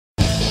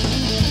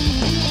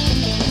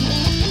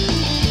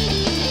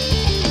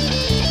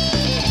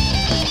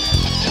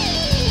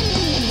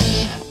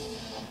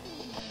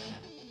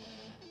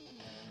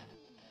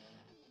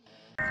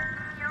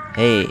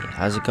Hey,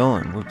 how's it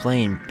going? We're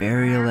playing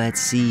Burial at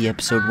Sea,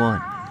 Episode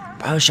 1.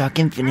 BioShock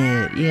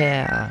Infinite,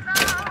 yeah!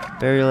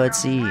 Burial at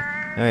Sea.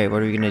 Alright,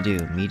 what are we gonna do?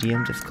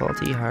 Medium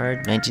difficulty?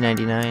 Hard?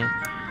 1999?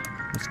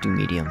 Let's do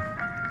medium.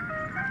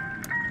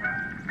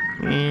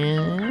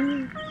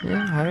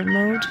 Yeah, hard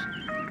mode?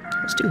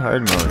 Let's do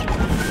hard mode.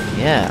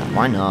 Yeah,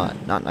 why not?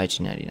 Not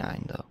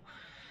 1999, though.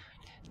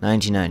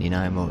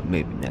 1999 mode,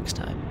 maybe next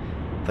time.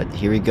 But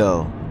here we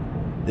go.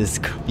 This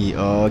could be,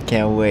 oh,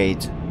 can't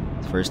wait.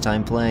 First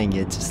time playing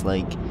it, just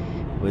like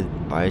with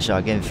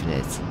BioShock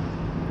Infinite.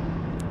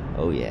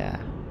 Oh yeah.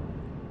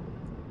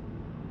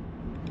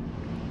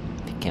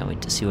 Can't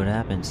wait to see what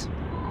happens.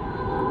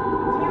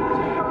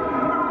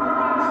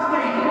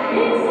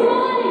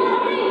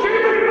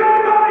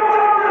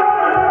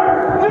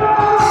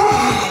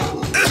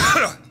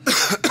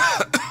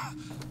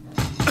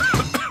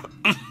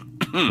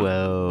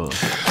 Whoa.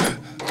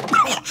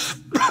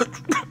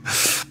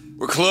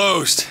 We're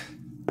closed.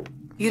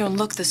 You don't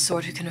look the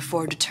sort who can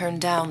afford to turn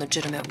down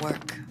legitimate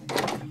work.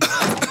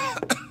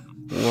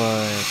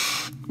 What?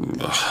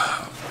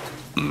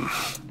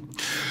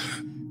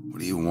 What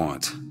do you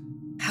want?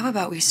 How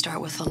about we start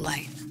with a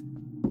light?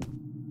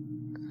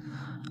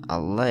 A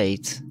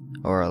light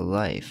or a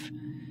life?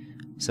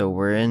 So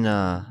we're in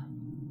the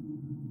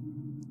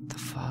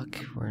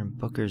fuck? We're in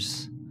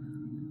Booker's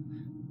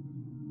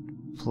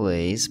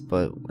place,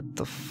 but what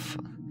the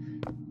fuck?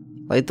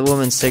 Light the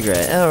woman's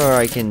cigarette. Or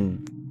I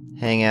can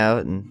hang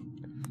out and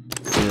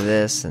do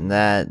this and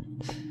that.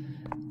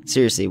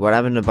 Seriously, what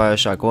happened to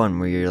BioShock 1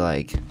 where you're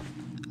like,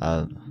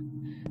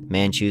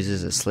 man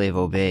chooses, a slave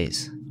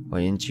obeys? Why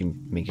didn't you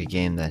make a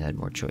game that had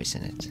more choice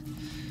in it?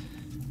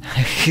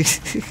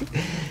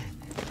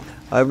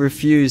 I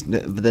refuse,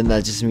 but then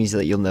that just means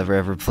that you'll never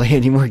ever play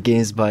any more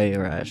games by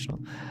Irrational.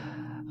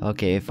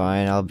 Okay,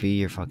 fine, I'll be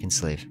your fucking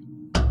slave.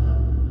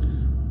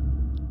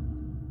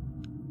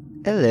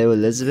 Hello,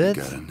 Elizabeth.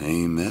 You gotta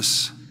name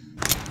this?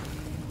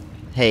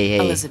 Hey.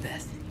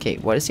 Elizabeth. Okay,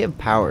 why does he have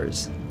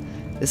powers?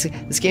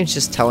 This game's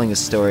just telling a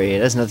story.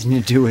 It has nothing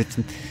to do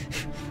with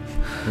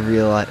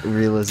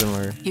realism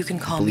or You can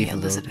call me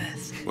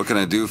Elizabeth. What can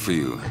I do for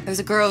you? There's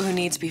a girl who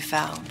needs to be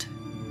found.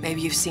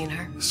 Maybe you've seen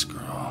her. This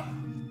girl.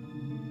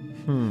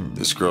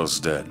 This girl's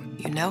dead.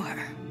 You know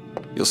her.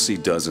 You'll see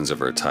dozens of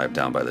her tied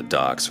down by the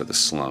docks or the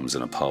slums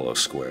in Apollo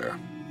Square.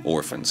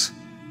 Orphans.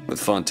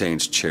 With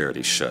Fontaine's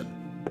charity shut.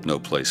 No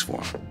place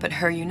for them. But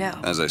her you know.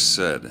 As I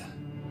said,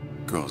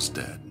 girl's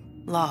dead.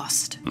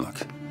 Lost. Look,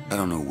 I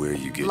don't know where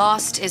you get...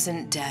 Lost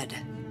isn't dead.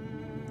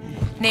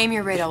 Name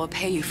your rate, I will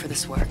pay you for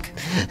this work.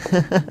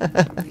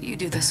 You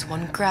do this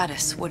one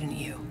gratis, wouldn't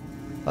you?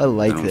 I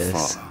like I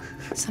this. follow.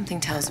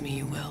 Something tells me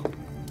you will.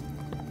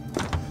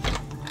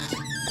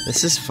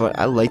 This is fun.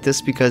 I like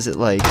this because it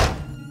like,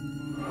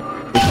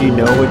 if you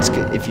know what's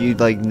good, if you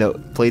like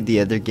played the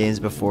other games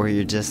before,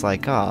 you're just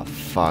like, oh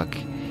fuck,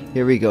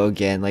 here we go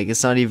again. Like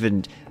it's not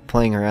even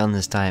playing around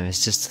this time.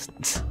 It's just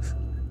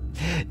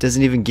it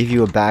doesn't even give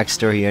you a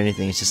backstory or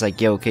anything. It's just like,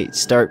 yo, okay,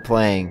 start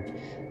playing.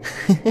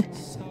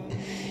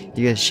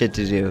 You got shit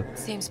to do.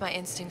 Seems my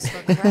instincts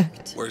were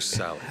correct. Where's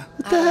Sally?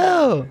 What the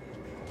hell?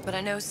 But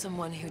I know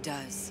someone who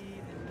does.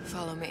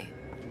 Follow me.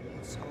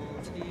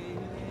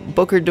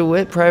 Booker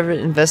DeWitt, private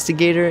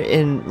investigator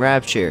in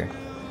Rapture.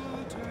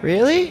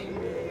 Really?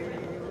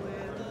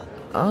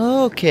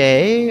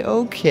 Okay.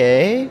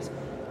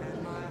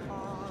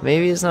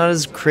 Maybe it's not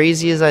as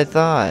crazy as I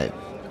thought.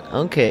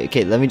 Okay,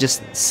 let me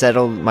just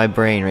settle my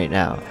brain right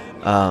now.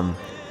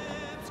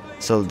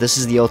 So this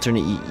is the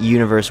alternate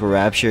universe where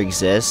Rapture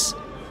exists,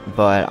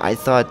 but I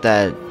thought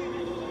that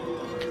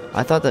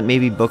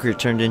maybe Booker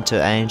turned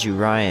into Andrew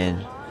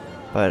Ryan,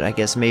 but I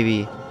guess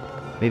maybe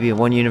in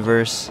one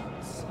universe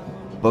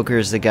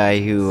Booker's the guy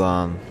who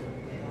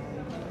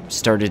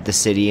started the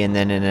city, and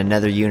then in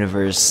another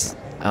universe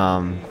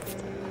then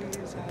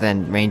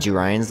Andrew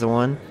Ryan's the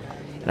one.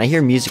 And I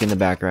hear music in the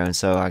background,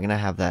 so I'm gonna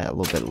have that a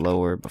little bit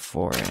lower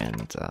before,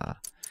 and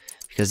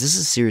because this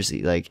is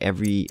seriously like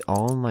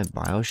all my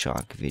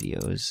BioShock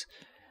videos,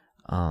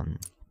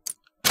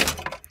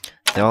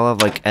 they all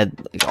have like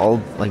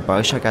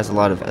BioShock has a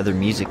lot of other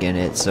music in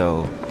it,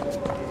 so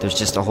there's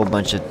just a whole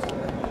bunch of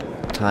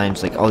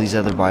times like all these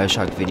other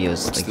BioShock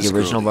videos, like the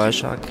original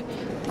BioShock,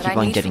 keep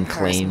on getting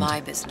claimed.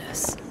 My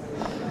business.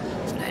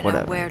 And I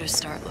know where to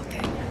start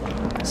looking.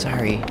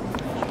 Sorry.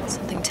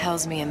 Something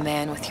tells me a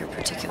man with your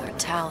particular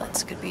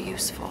talents could be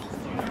useful.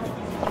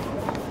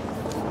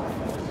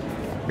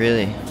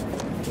 Really?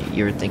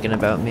 You were thinking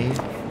about me?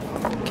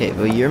 Okay,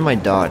 well you're my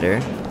daughter,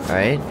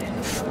 right?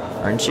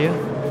 Aren't you?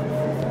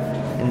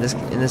 In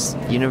this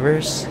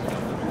universe?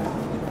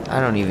 I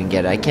don't even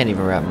get it. I can't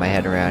even wrap my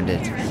head around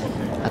it.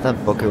 I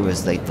thought Booker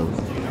was like the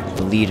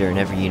leader in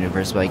every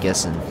universe, but I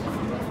guess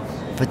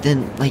but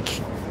then like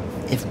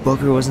if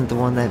Booker wasn't the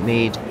one that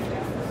made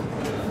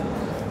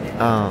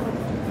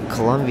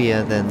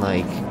Columbia, then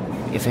like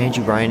if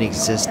Andrew Ryan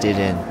existed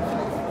in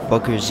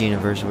Booker's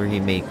universe where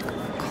he made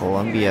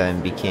Columbia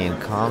and became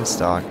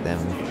Comstock, then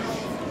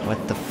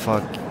what the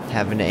fuck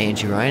happened to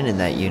Andrew Ryan in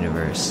that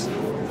universe?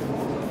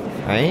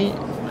 Right?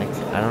 Like,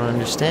 I don't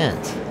understand.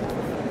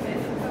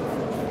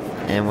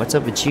 And what's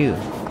up with you?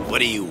 What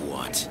do you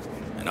want?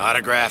 An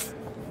autograph?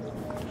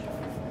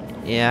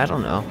 Yeah, I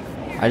don't know.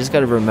 I just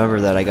gotta remember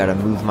that I gotta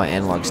move my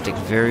analog stick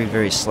very,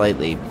 very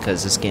slightly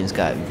because this game's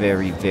got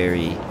very,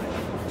 very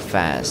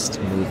fast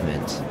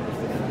movement.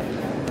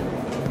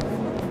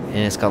 And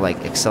it's got like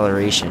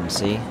acceleration,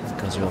 see? It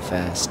goes real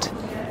fast.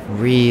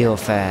 Real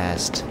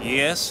fast.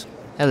 Yes?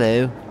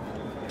 Hello.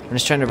 I'm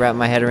just trying to wrap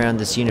my head around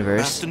this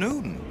universe.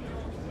 Afternoon.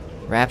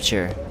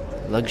 Rapture.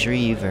 Luxury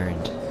you've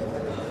earned.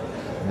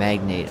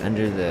 Magnate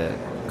under the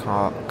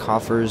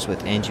coffers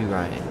with Andrew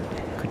Ryan.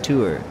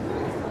 Couture.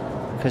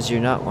 Because you're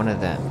not one of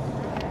them.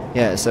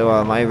 Yeah,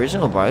 so my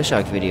original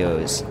BioShock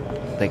videos,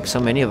 like so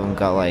many of them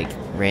got like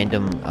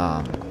random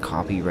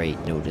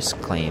copyright notice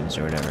claims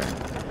or whatever.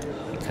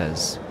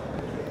 Because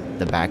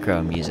the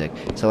background music.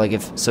 So like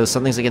if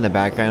something's like in the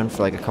background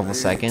for like a couple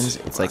seconds,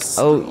 it's like,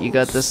 oh, you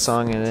got this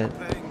song in it.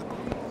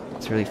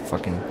 It's really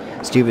fucking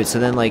stupid. So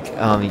then like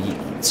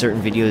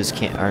certain videos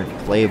aren't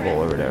playable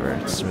or whatever.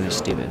 It's really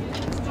stupid.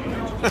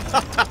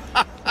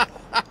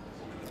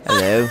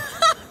 Hello.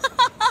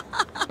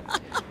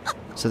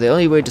 So the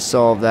only way to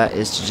solve that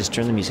is to just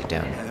turn the music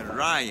down.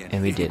 Ryan.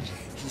 And we did.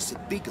 He's a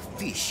big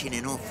fish in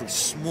an awful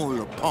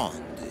small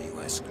pond, you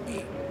ask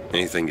me.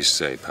 Anything you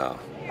say, pal.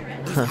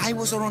 If I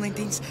was running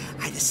things,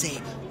 I'd say,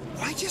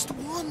 why just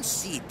one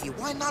city?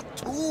 Why not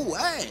two,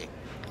 eh?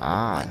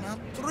 Ah. Why not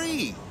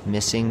three?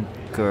 Missing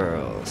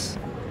girls.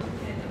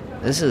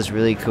 This is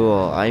really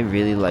cool. I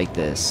really like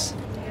this.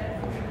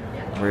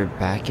 We're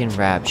back in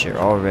Rapture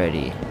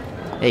already.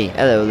 Hey,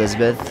 hello,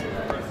 Elizabeth.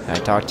 Can I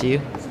talk to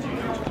you?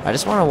 I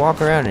just want to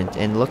walk around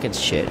and look at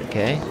shit,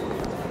 okay?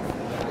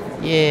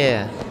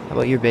 Yeah. How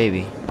about your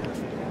baby?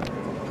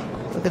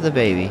 Look at the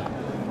baby.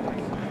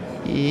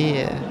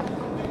 Yeah.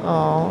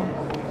 Oh.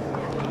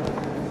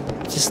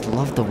 Just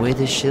love the way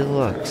this shit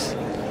looks.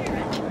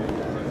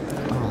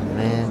 Oh,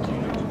 man.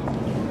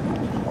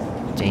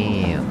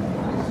 Damn.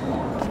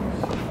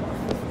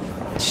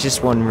 It's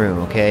just one room,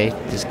 okay?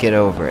 Just get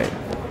over it.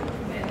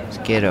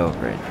 Just get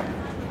over it.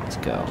 Let's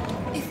go.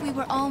 If we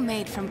were all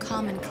made from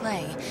common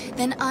clay,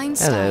 then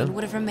Einstein Hello.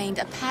 would have remained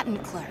a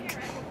patent clerk.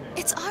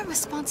 It's our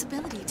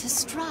responsibility to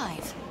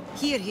strive.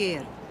 Here,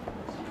 here.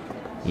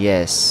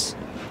 Yes.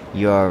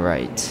 You're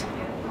right.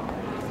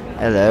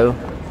 Hello.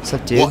 What's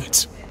up, dude?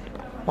 What?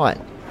 What?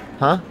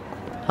 Huh?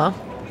 Huh?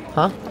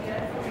 Huh?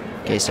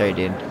 Okay, sorry,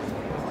 dude.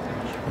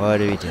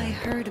 What are we I doing?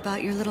 heard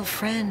about your little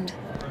friend.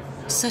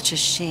 Such a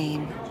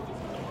shame.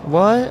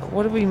 What?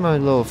 What do you mean, my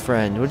little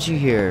friend? What'd you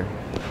hear?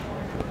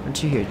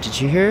 What'd you hear? Did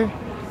you hear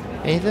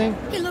anything?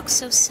 He looks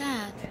so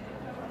sad.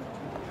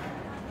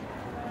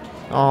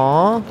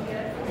 Aw.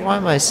 Why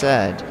am I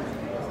sad?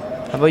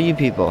 How about you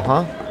people,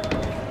 huh?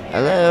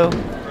 Hello?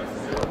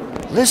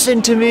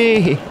 Listen to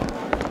me!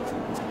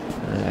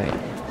 Alright.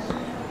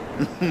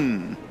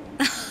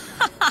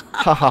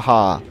 Ha ha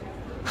ha.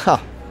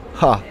 Ha.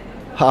 Ha.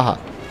 Ha.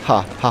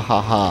 Ha. Ha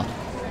ha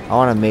ha. I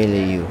wanna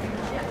melee you.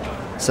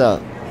 What's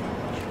up?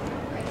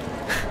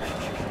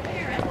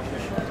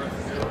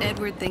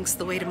 Edward thinks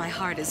the way to my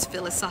heart is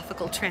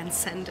philosophical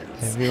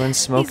transcendence. Everyone's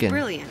smoking. He's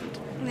brilliant.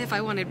 If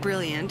I wanted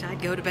brilliant,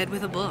 I'd go to bed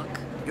with a book.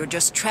 You're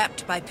just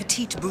trapped by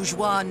petite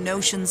bourgeois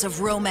notions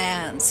of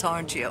romance,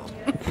 aren't you?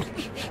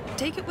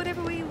 Take it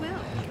whatever way you will.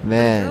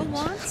 Man. What a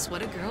girl wants,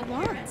 what a girl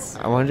wants.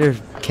 I wonder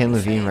if Ken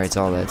Levine writes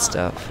all that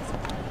stuff.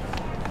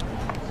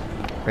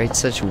 Writes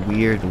such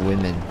weird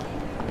women.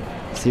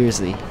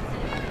 Seriously.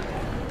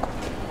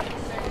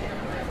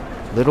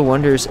 Little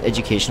Wonders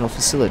Educational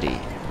Facility.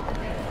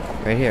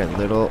 Right here,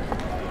 Little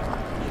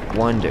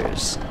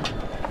Wonders.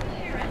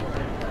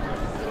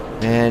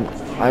 Man,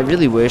 I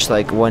really wish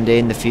like one day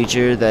in the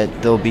future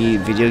that there'll be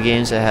video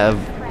games that have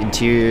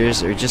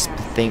interiors or just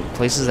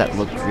places that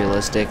look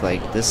realistic.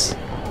 Like this.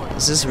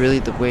 Is this really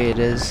the way it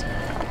is?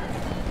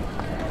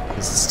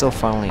 This is still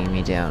following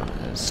me down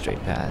a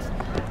straight path.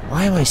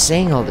 Why am I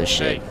saying all this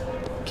shit? Hey,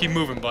 keep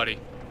moving, buddy.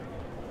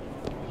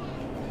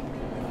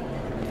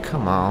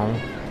 Come on.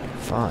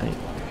 Fine.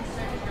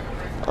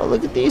 Oh,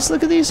 look at these.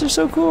 Look at these. They're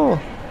so cool.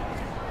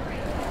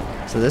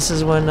 So this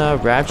is when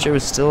Rapture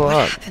was still What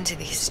up. happened to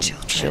these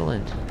children?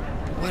 Chilling.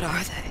 What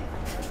are they?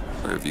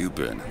 Where have you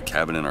been?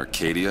 Cabin in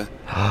Arcadia?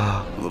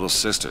 Little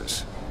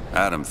sisters.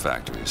 Atom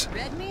factories.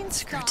 Red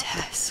means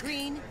Grotesque.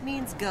 green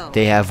means go.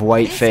 They have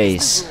white This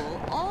face. is the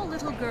rule all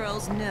little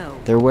girls know.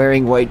 They're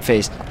wearing white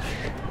face.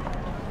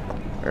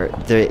 Or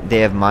they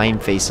have mime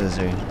faces.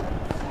 Or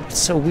it's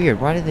so weird.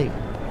 Why do they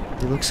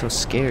look so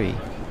scary?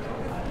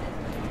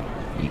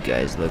 You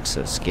guys look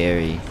so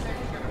scary.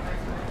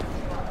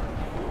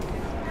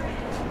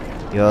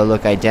 You all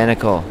look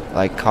identical,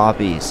 like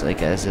copies,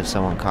 like as if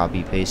someone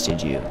copy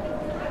pasted you.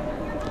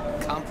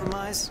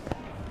 Compromise?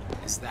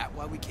 Is that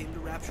why we came to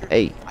Rapture?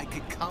 Hey. I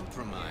could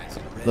compromise.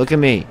 Look at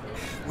me.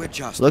 We're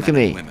just Look at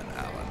men and me. women,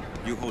 Alan.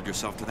 You hold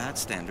yourself to that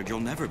standard, you'll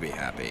never be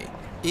happy.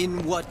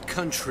 In what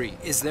country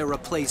is there a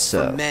place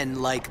So- for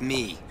men like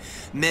me?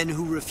 Men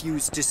who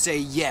refuse to say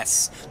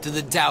yes to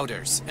the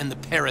doubters and the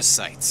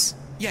parasites.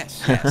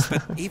 Yes, yes,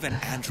 but even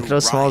Andrew Look how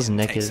small his Ryan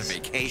neck takes is. a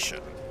vacation.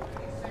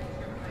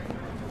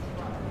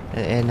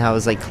 And how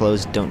his like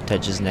clothes don't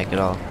touch his neck at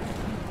all.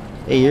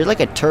 Hey, you're like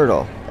a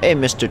turtle. Hey,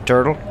 Mr.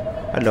 Turtle.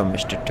 Hello,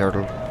 Mr.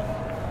 Turtle.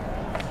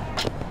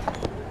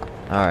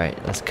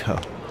 Alright, let's go.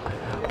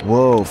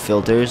 Whoa,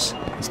 filters.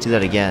 Let's do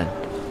that again.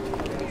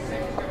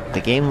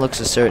 The game looks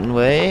a certain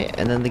way,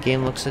 and then the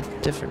game looks a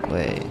different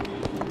way.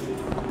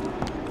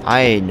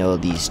 I know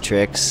these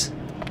tricks.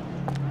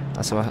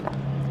 That's why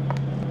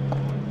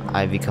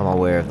I've become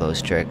aware of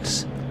those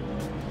tricks.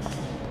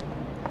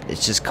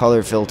 It's just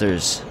color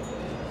filters.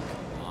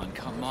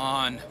 Come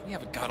on. We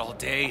haven't got all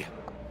day.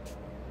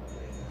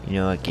 You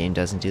know what game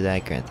doesn't do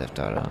that? Grand Theft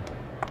Auto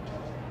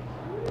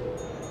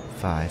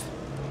 5.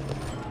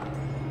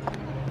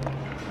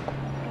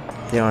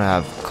 They don't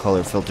have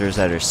color filters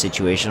that are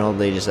situational,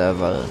 they just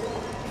have a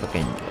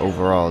fucking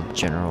overall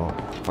general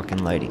fucking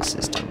lighting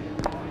system.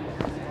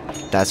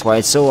 That's why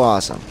it's so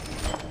awesome.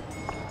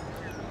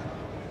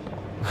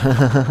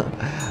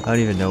 I don't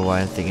even know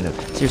why I'm thinking of...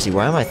 Seriously,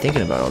 why am I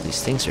thinking about all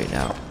these things right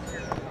now?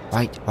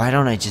 Why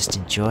don't I just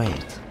enjoy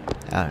it?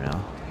 I don't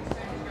know.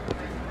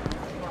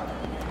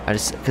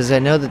 Because I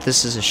know that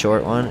this is a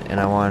short one, and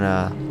I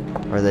wanna...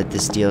 Or that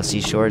this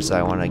DLC short, so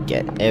I wanna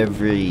get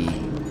every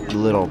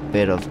little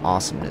bit of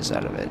awesomeness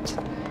out of it.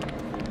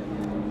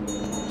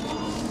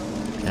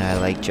 And I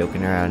like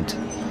joking around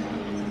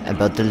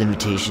about the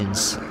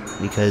limitations,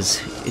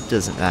 because it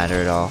doesn't matter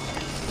at all.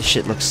 This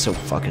shit looks so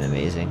fucking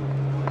amazing.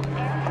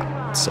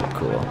 It's so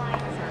cool.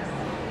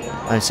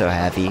 I'm so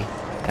happy.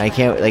 And I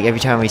can't, like, every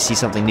time I see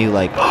something new,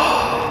 like,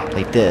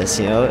 like this,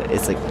 you know?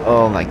 It's like,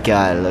 oh my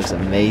god, it looks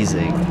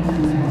amazing.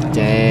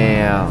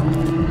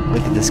 Damn.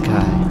 Look at this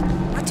guy.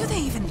 What do they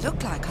even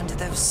look like under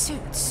those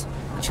suits?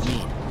 What you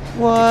mean?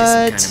 What?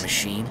 Some kind of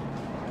machine?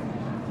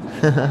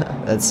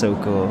 That's so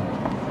cool.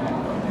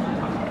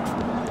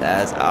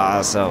 That's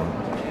awesome.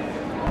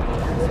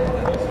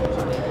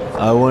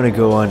 I want to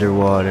go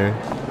underwater.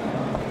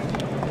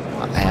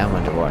 I am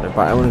underwater,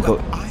 but I want to go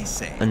I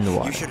say,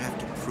 underwater. you should have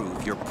to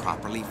prove you're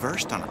properly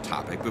versed on a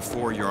topic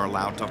before you're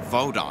allowed to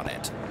vote on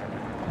it.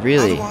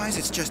 Really? Otherwise,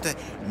 it's just a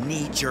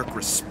knee-jerk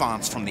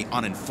response from the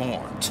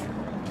uninformed.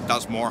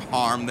 Does more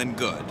harm than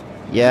good.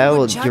 Yeah, Who well,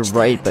 would judge you're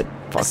right, that?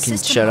 but A fucking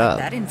system shut like up.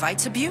 That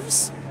invites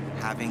abuse.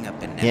 Having a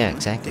benevolent Yeah,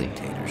 exactly.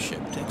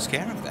 dictatorship takes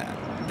care of that.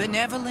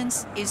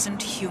 Benevolence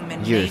isn't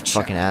human You're a nature.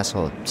 fucking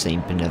asshole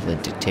saying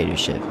benevolent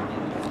dictatorship.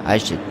 I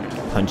should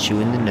punch you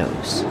in the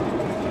nose.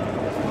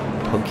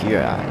 Poke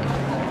your eye.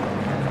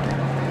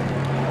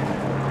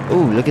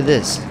 Ooh, look at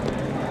this.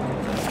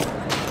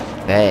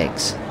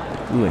 Bags.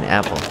 Ooh, an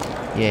apple.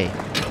 Yay.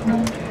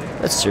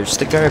 Let's search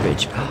the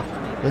garbage.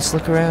 Let's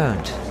look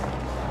around.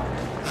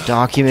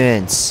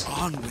 Documents.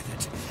 On with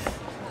it.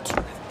 Do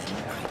you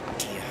have any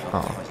idea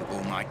how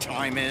valuable my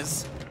time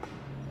is?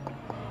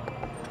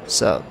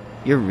 So,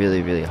 you're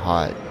really, really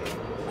hot.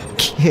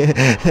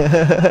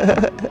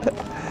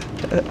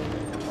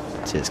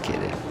 Just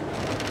kidding.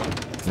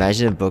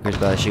 Imagine if Booker's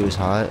Bashi was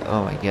hot.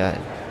 Oh my god.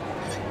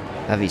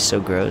 That'd be so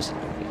gross.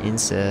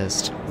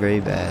 Incest. Very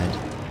bad.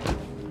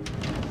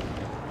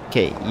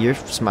 Okay, your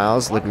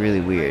smiles look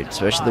really weird.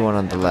 Especially the one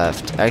on the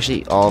left.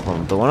 Actually, all of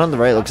them. The one on the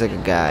right looks like a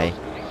guy.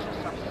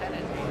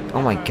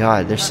 Oh my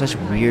god, they're such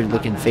weird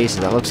looking faces.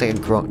 That looks like a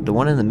grown... The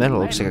one in the middle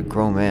looks like a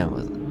grown man.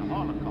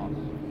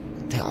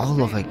 They all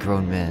look like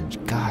grown men.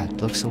 God,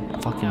 it looks so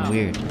fucking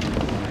weird.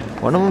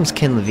 One of them's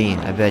Ken Levine,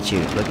 I bet you.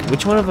 Look,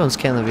 which one of them's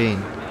Ken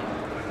Levine?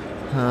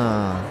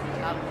 Huh.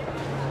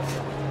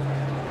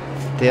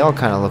 They all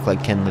kind of look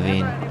like Ken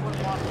Levine.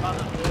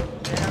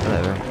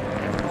 Whatever.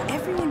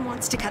 Everyone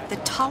wants to cut the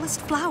tallest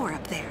flower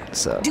up there.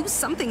 So, Do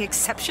something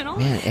exceptional.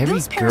 man, every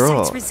Those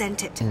parasites girl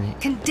resent it, in-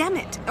 condemn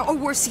it, or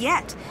worse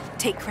yet,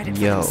 take credit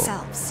for Yo.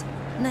 themselves.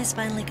 Nice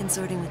finally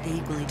consorting with the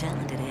equally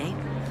talented, eh?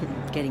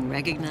 Getting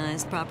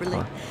recognized properly?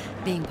 Huh.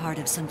 Being part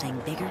of something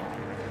bigger?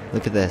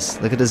 look at this.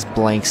 Look at this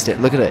blank stare.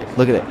 Look at it.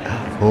 Look at it.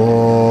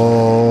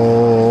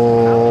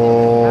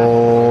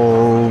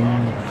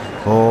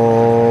 Oh.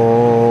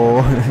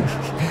 Oh.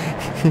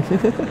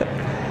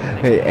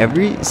 Wait,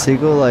 every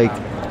single, like,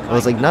 I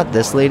was like, not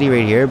this lady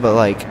right here, but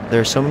like,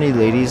 there are so many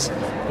ladies,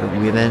 or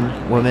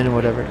women,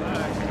 whatever,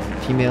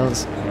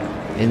 females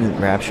in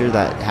Rapture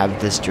that have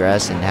this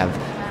dress and have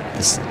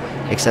this,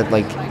 except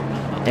like,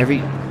 if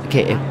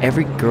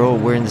every girl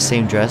wearing the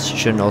same dress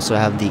shouldn't also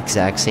have the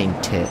exact same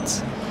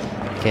tits.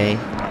 Okay?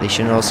 They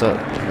shouldn't also,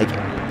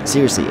 like,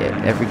 seriously,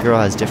 every girl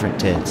has different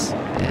tits,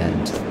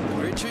 and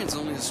Great chain's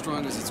only as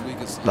strong as its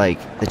weakest.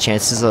 like the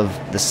chances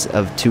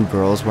of two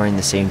girls wearing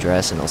the same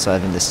dress and also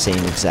having the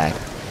same exact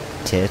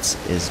tits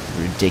is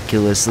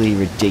ridiculously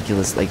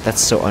ridiculous. Like,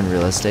 that's so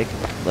unrealistic.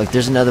 Like,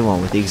 there's another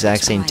one with the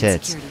exact same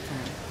tits.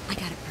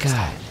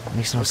 God, it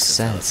makes no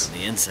sense.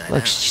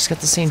 Look, she's got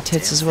the same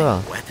tits as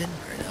well.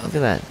 Look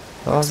at that.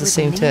 They all have the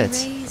same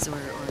tits.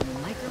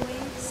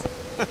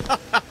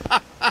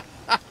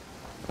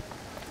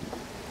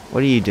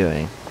 What are you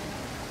doing?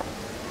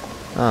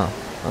 Oh,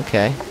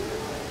 okay.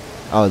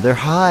 Oh, they're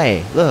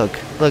high. Look,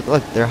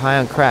 they're high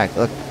on crack.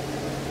 Look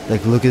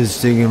at this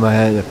thing in my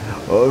head.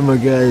 Oh my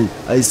god,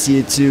 I see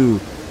it too.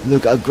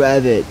 Look, I'll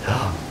grab it.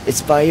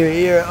 It's by your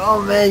ear.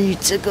 Oh man, you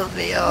tickled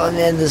me. Oh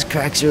man, this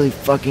crack's really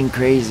fucking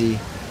crazy.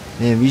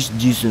 Man, we should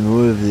do some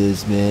more of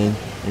this, man.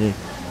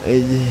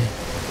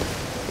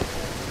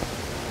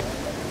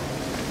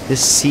 This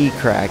sea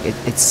crack,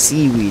 it's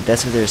seaweed.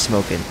 That's what they're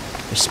smoking.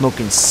 They're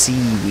smoking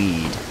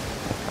seaweed.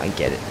 I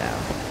get it now.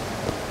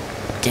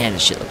 Damn,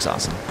 this shit looks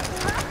awesome.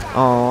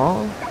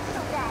 Aww.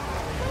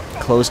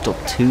 Closed till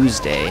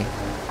Tuesday.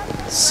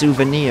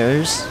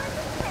 Souvenirs.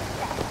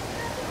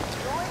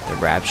 The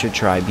Rapture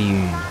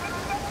Tribune.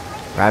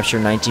 Rapture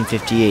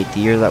 1958, the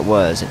year that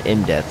was, an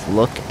in-depth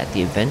look at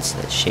the events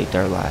that shaped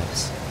our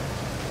lives.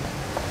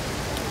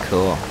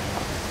 Cool.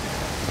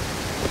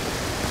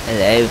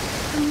 Hello.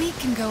 The meek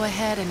can go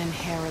ahead and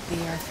inherit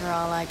the earth for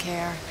all I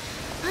care.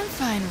 I'm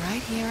fine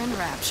right here in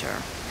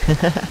Rapture.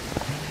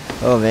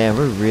 Oh man,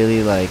 we're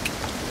really like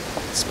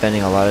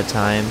spending a lot of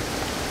time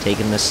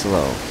taking this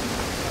slow.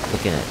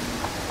 Looking at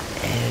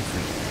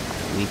everything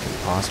that we can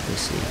possibly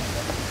see.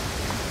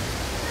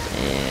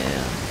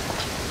 Damn.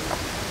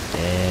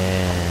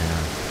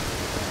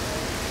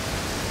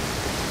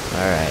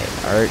 Alright,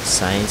 art,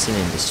 science, and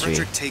industry.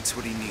 Frederick takes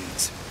what he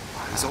needs.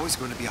 He's always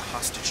going to be a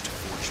hostage to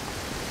fortune.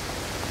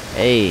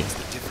 Hey,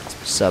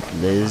 what's up,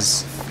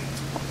 Liz?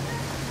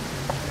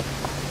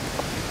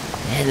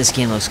 Man, this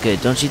game looks good.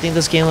 Don't you think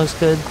this game looks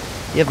good?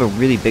 You have a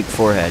really big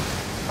forehead.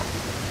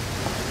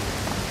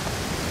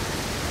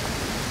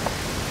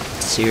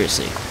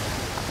 Seriously.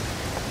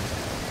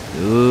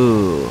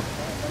 Ooh.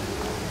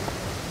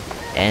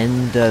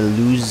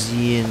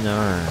 Andalusian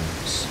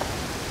arms.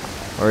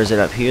 Or is it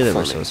up here that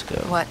we're supposed to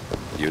go? What?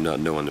 You're not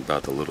knowing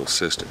about the Little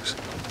Sisters.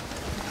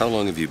 How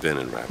long have you been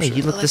in Rapture? Hey,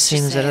 you look the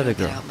same as that other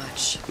girl.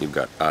 You've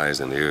got eyes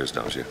and ears,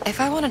 don't you? If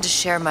I wanted to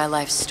share my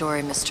life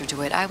story, Mr.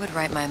 DeWitt, I would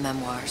write my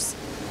memoirs.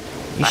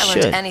 You If I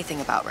should. learned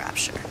anything about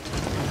Rapture, I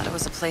thought it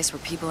was a place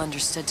where people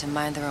understood to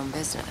mind their own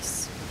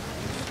business.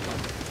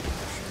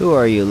 Who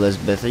are you,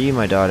 Elizabeth? Are you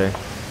my daughter?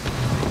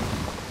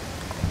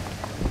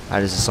 How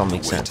does this all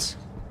make Wait. sense?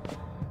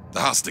 The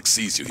Hostic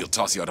sees you, he'll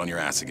toss you out on your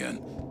ass again.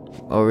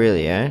 Oh,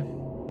 really, eh?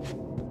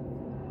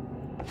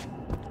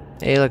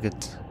 Hey, look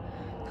at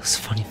those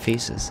funny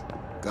faces.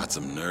 Got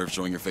some nerve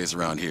showing your face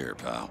around here,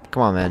 pal.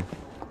 Come on, man.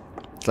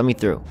 Let me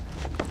through.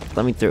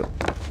 Let me through.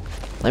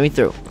 Let me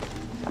through.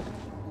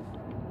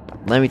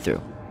 Let me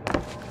through.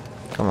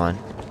 Come on.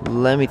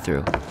 Let me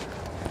through.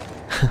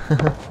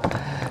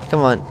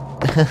 Come on.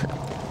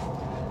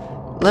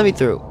 Let me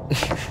through.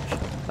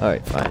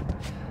 Alright, fine.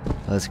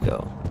 Let's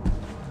go.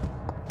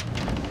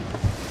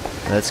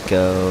 Let's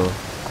go.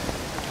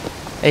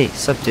 Hey,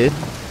 sup, dude?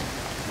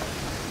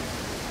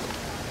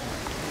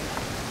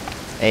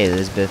 Hey,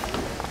 Elizabeth.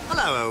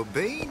 Hello, old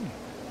bean.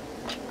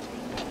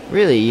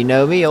 Really, you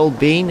know me, old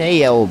bean?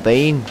 Hey, old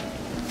bean.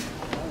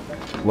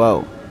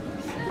 Whoa.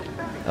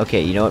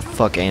 Okay, you know what?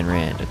 Fuck Ayn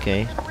Rand,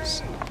 okay?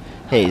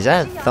 Hey, is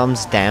that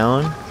thumbs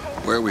down?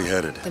 Where are we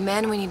headed? The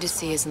man we need to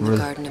see is in the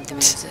Garden of the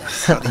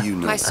Muses. How do you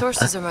know? My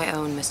sources are my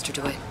own, Mr.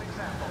 DeWitt.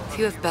 If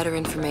you have better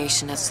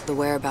information as to the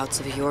whereabouts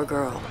of your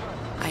girl,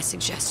 I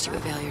suggest you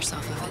avail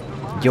yourself of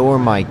it. You're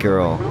my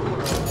girl.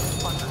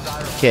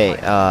 Okay,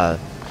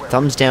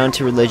 thumbs down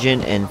to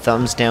religion and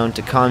thumbs down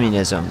to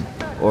communism.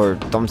 Or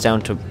thumbs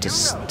down to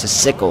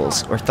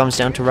sickles. Or thumbs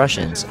down to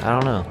Russians. I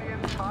don't know.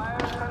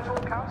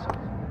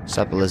 What's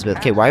up, Elizabeth?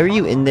 Okay, why were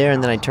you in there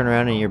and then I turn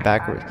around and you're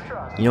backward?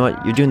 You know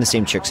what? You're doing the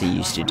same tricks you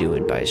used to do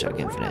in BioShock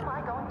Infinite.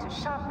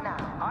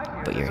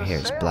 But your hair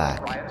is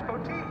black.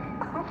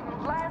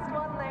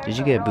 Did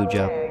you get a boob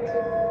job?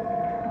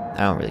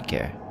 I don't really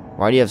care.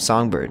 Why do you have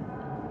Songbird?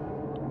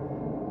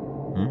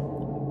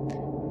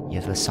 You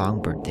have a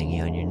Songbird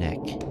thingy on your neck.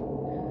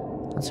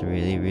 That's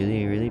really,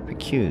 really, really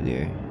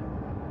peculiar.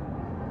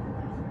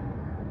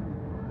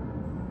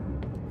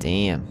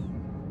 Damn.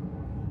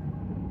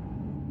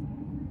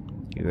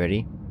 You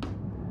ready?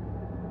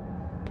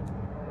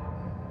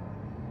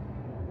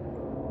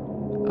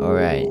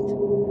 Alright.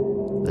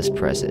 Let's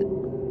press it.